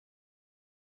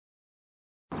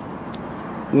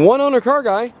One Owner Car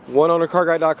Guy,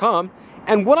 oneownercarguy.com,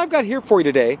 and what I've got here for you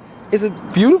today is a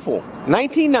beautiful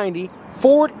 1990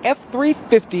 Ford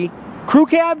F350 Crew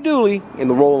Cab Dually in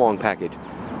the roll-along package.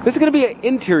 This is going to be an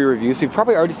interior review, so you've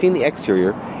probably already seen the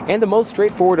exterior, and the most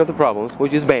straightforward of the problems,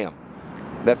 which is BAM!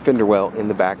 That fender well in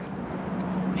the back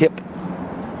hip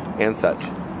and such.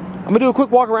 I'm going to do a quick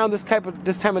walk around this time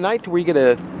of night to where you get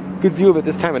a good view of it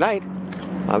this time of night.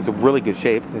 It's in really good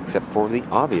shape, except for the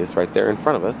obvious right there in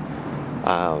front of us.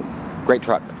 Great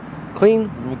truck. Clean,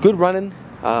 good running.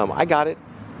 I got it.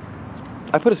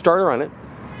 I put a starter on it.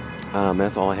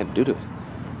 That's all I had to do to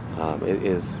it. It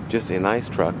is just a nice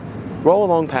truck.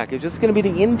 Roll-along package. This is going to be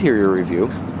the interior review.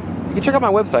 You can check out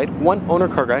my website,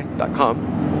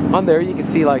 oneownercarguy.com. On there you can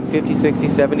see like 50, 60,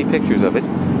 70 pictures of it,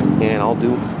 and I'll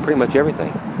do pretty much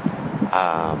everything.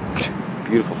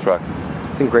 Beautiful truck.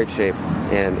 It's in great shape,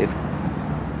 and it's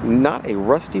not a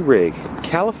rusty rig.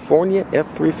 California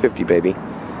F350, baby.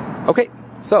 Okay,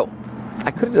 so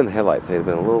I could have done the headlights. They'd have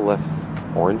been a little less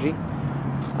orangey,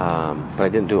 but I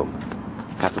didn't do them.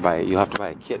 You'll have to buy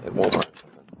a kit at Walmart.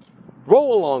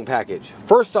 Roll-along package.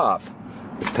 First off,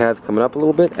 this pad's coming up a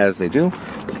little bit, as they do. You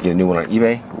can get a new one on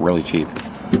eBay, really cheap.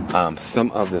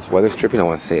 Some of this weather stripping, I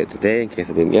want to say it today in case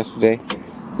I didn't yesterday,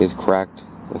 is cracked.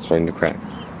 It's starting to crack.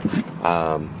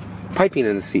 Piping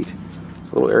in the seat.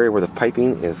 There's a little area where the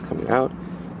piping is coming out.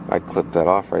 I'd clip that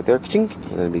off right there, ka-chink,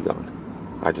 and then it'd be gone.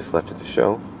 I just left it to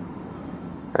show.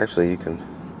 Actually, you can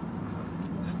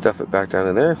stuff it back down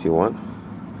in there if you want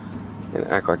and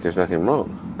act like there's nothing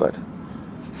wrong, but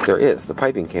there is. The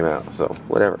piping came out, so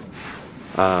whatever.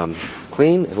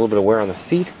 Clean, a little bit of wear on the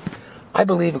seat. I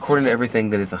believe, according to everything,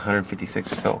 that it's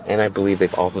 156 or so, and I believe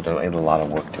they've also done a lot of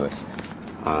work to it.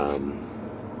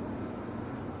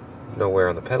 No wear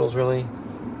on the pedals, really.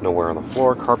 No wear on the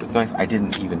floor. Carpet's nice. I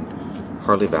didn't even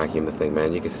hardly vacuum the thing,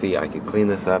 man. You can see I could clean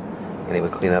this up, and it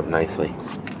would clean up nicely.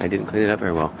 I didn't clean it up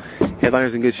very well.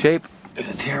 Headliner's in good shape. There's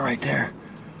a tear right there,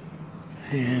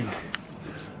 and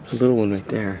a little one right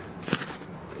there.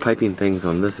 Piping things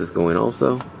on this is going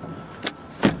also.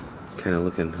 Kind of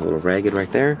looking a little ragged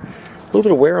right there. A little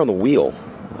bit of wear on the wheel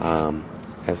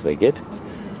as they get.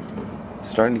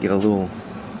 Starting to get a little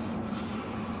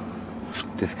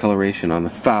discoloration on the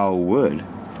foul wood.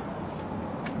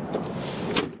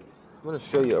 I'm going to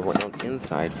show you around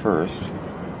inside first.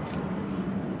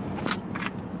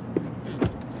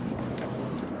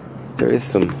 There is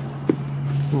some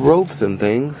ropes and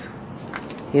things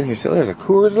in here. So there's a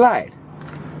Coors Light.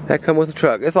 That come with the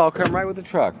truck. It's all come right with the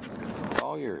truck. It's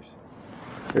all yours.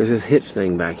 There's this hitch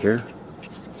thing back here.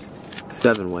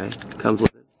 7-way. Comes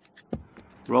with it.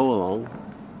 Roll along.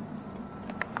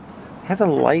 Has a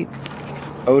light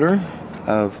odor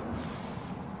of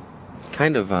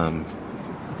kind of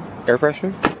air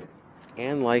freshener.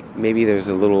 And like maybe there's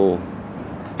a little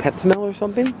pet smell or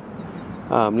something.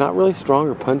 Not really strong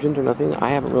or pungent or nothing. I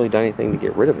haven't really done anything to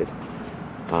get rid of it.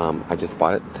 I just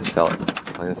bought it to sell it.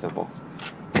 Plain and simple.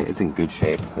 It's in good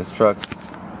shape. This truck,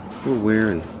 a little wear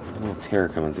and a little tear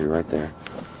coming through right there.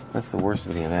 That's the worst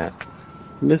of any of that.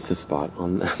 Missed a spot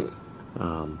on that,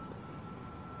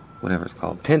 whatever it's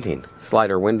called. Tinting.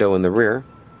 Slider window in the rear.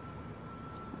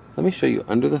 Let me show you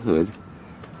under the hood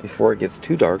before it gets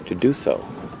too dark to do so.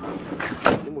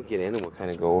 Then we'll get in and we'll kind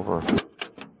of go over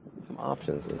some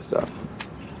options and stuff.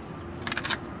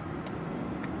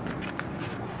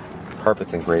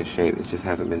 Carpet's in great shape. It just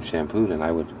hasn't been shampooed, and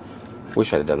I would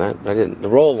wish I'd have done that, but I didn't. The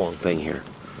roll-along thing here,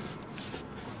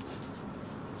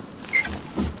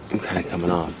 I'm kind of coming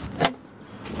off.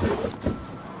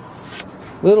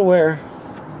 Little wear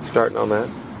starting on that.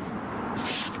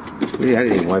 Yeah, I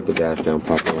didn't even wipe the dash down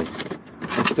properly.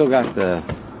 I still got the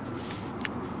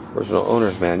original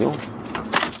owner's manual.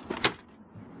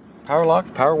 Power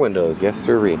locks, power windows, yes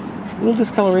sirree. A little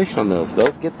discoloration on those.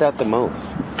 Those get that the most.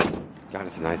 God,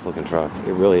 it's a nice looking truck.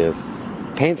 It really is.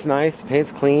 Paint's nice.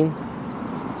 Paint's clean.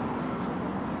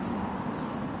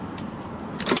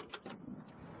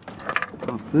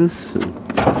 Pop this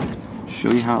and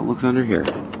show you how it looks under here.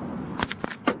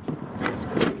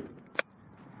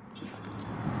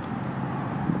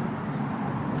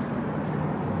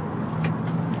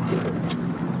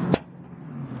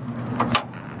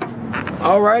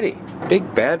 Alrighty,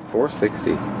 big bad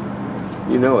 460.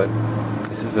 You know it.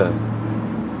 This is a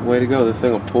way to go. This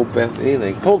thing will pull past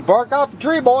anything. Pulled bark off the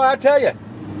tree, boy, I tell you.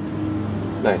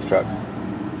 Nice truck.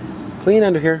 Clean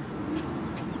under here.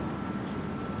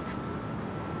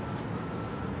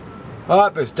 Oh,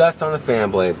 there's dust on the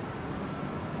fan blade.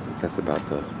 That's about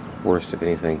the worst of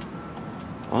anything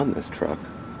on this truck.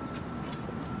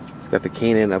 It's got the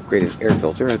K&N upgraded air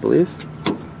filter, I believe.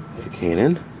 It's a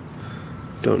K&N.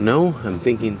 Don't know. I'm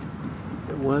thinking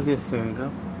It was yesterday ago.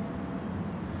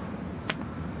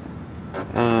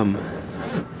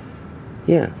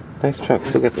 Yeah, nice truck.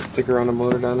 Still got the sticker on the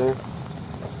motor down there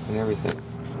and everything.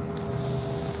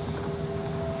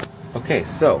 Okay,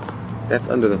 so that's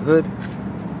under the hood.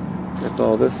 That's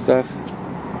all this stuff.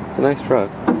 It's a nice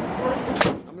truck. I'm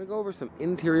gonna go over some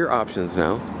interior options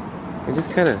now and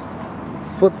just kind of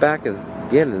flip back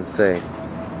again and say,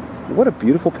 what a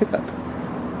beautiful pickup.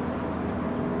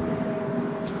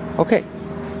 Okay,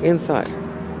 inside.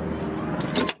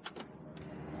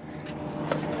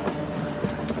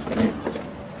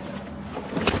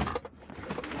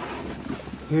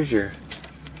 Here's your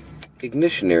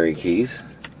ignitionary keys.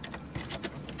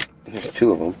 There's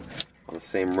two of them on the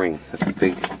same ring. That's a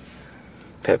big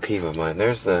pet peeve of mine.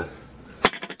 There's the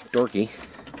door key.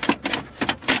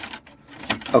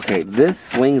 Okay, this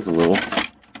swings a little,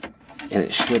 and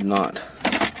it should not.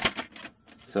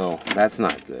 So that's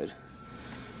not good.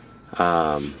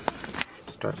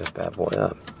 Start this bad boy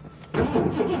up.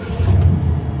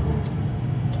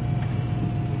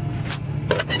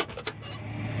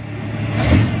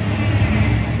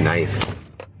 Nice.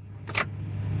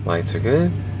 Lights are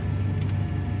good.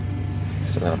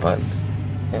 Still got a button.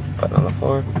 Yep, button on the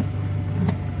floor.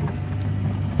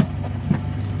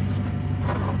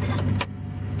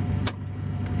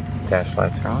 Dash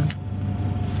lights are on.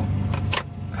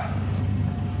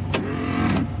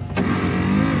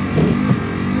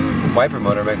 Wiper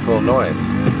motor makes a little noise.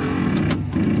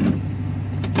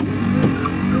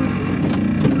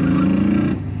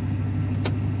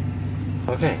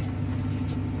 Okay.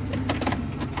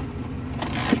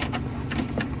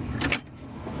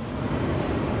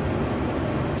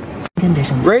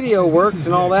 Radio works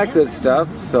and all that good stuff,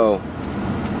 so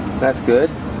that's good.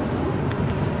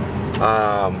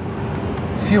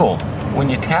 Fuel. When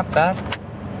you tap that,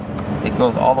 it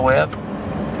goes all the way up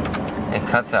and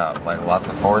cuts out like lots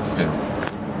of Fords do.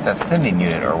 It's that sending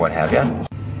unit or what have you.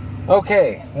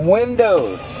 Okay,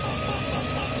 windows.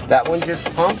 That one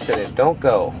just pumps and it don't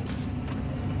go.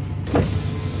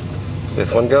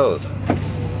 This one goes.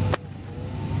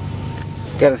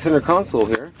 Got a center console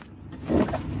here.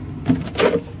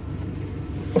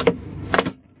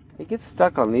 It gets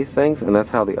stuck on these things, and that's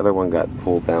how the other one got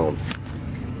pulled down.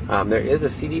 There is a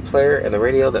CD player and the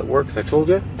radio that works, I told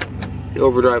you. The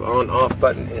overdrive on-off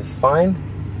button is fine.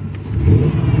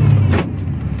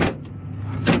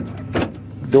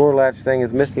 Door latch thing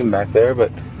is missing back there,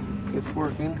 but it's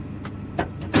working.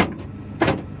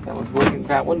 That one's working.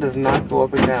 That one does not go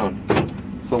up and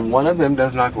down. So one of them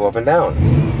does not go up and down.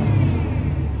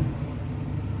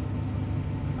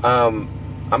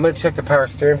 I'm going to check the power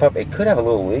steering pump. It could have a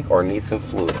little leak or need some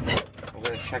fluid. I'm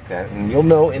going to check that, and you'll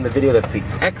know in the video that's the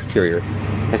exterior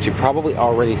that you probably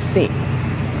already seen.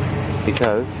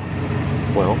 Because,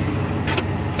 well,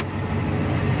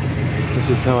 this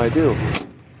is how I do.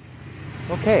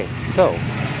 Okay, so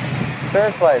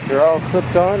clearance lights are all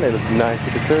clipped on, and it's nice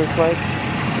with the clearance lights.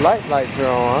 Lights are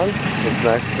all on. It's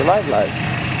nice with the lights.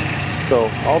 So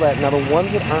all that. Now the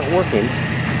ones that aren't working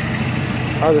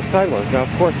are the side ones. Now, of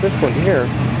course, this one here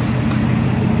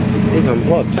is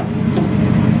unplugged.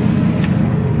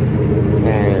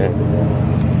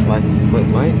 And license plate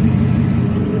light.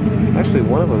 Actually,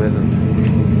 one of them isn't.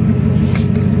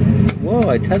 Whoa,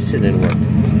 I touched it and it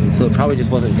worked. So it probably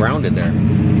just wasn't grounded there.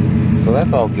 So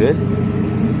that's all good.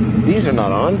 These are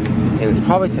not on, and it's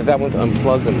probably because that one's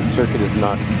unplugged and the circuit is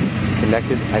not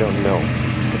connected. I don't know.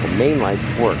 But the main lights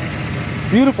work.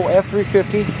 Beautiful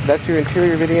F350. That's your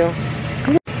interior video.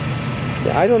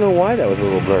 I don't know why that was a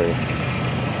little blurry,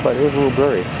 but it was a little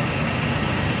blurry.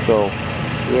 So,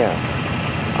 yeah,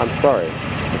 I'm sorry.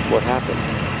 That's what happened.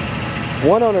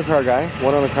 One owner car guy,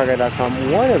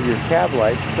 oneownercarguy.com. One of your cab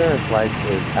lights, clearance lights,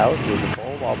 is out. With the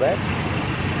bulb, I'll bet.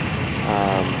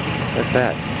 That's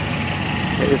that.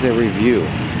 It is a review.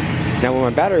 Now, when my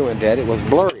battery went dead, it was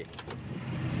blurry.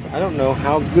 I don't know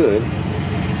how good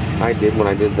I did when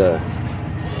I did the.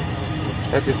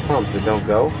 That just pumps. It don't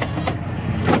go.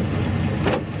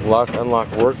 Lock,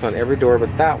 unlock works on every door but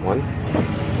that one.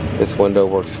 This window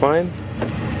works fine.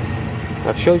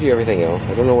 I've showed you everything else.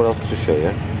 I don't know what else to show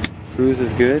you. Cruise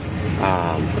is good.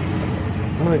 I'm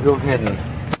going to go ahead and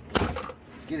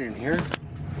get in here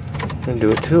and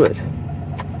do it to it.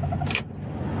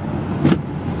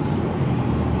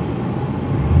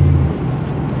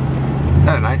 It's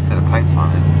got a nice set of pipes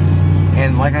on it.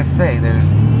 And like I say,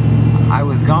 I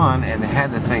was gone and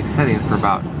had the same settings for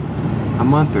about a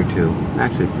month or two.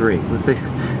 Actually 3. Let's say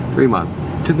 3 months.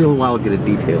 It took me a little while to get it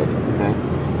detailed. Okay,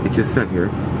 it just sat here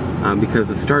because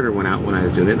the starter went out when I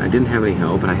was doing it. I didn't have any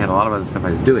help, and I had a lot of other stuff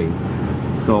I was doing.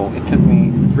 So it took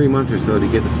me 3 months or so to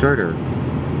get the starter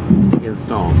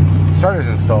installed. Starter's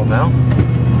installed now,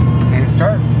 and it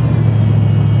starts.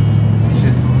 It's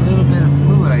just a little bit of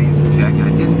fluid I need to check, and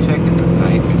I didn't check it this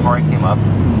night before I came up.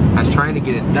 I was trying to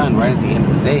get it done right at the end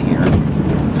of the day here,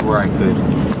 to where I could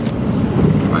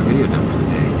get my video done for the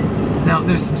day. Now,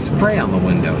 there's some spray on the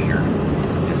window here.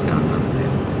 Just now noticing.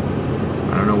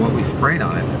 I don't know what we sprayed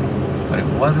on it, but it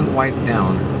wasn't wiped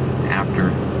down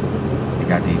after it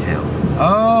got detailed.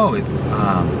 Oh, it's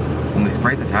when we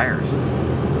sprayed the tires.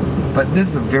 But this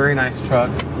is a very nice truck.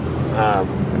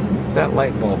 That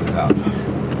light bulb is out.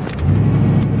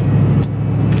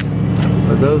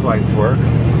 But those lights work.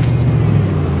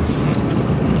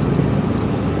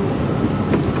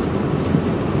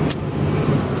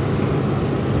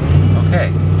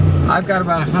 Okay, I've got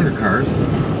about 100 cars.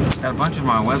 Got a bunch of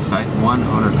my website,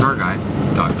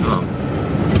 oneownercarguy.com.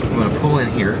 I'm going to pull in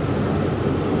here,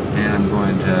 and I'm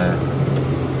going to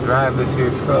drive this here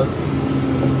truck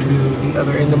to the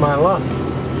other end of my lot.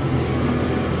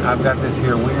 I've got this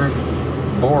here weird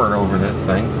board over this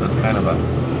thing, so it's kind of a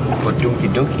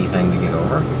donkey thing to get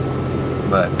over.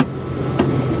 But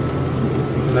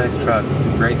it's a nice truck. It's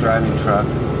a great driving truck.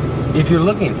 If you're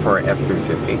looking for an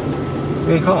F350, give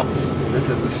me a call. This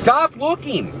is stop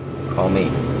looking. Call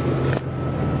me.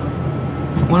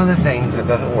 One of the things that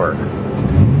doesn't work is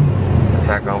the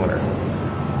tachometer.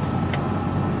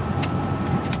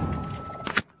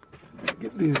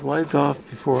 Get these lights off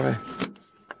before I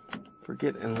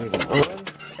forget and leave them on.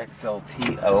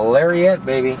 XLT Lariat,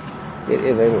 baby. It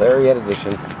is a Lariat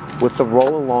edition with the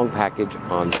roll along package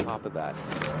on top of that.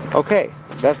 Okay,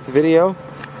 that's the video.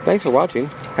 Thanks for watching.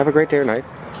 Have a great day or night,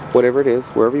 whatever it is,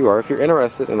 wherever you are. If you're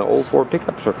interested in an old Ford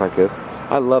pickup truck like this,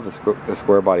 I love the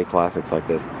square body classics like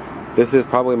this. This is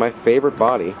probably my favorite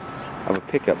body of a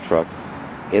pickup truck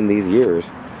in these years.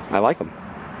 I like them.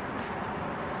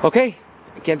 Okay,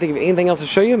 I can't think of anything else to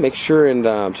show you. Make sure and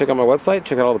check out my website.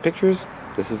 Check out all the pictures.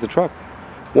 This is the truck.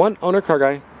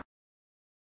 OneOwnerCarGuy.com.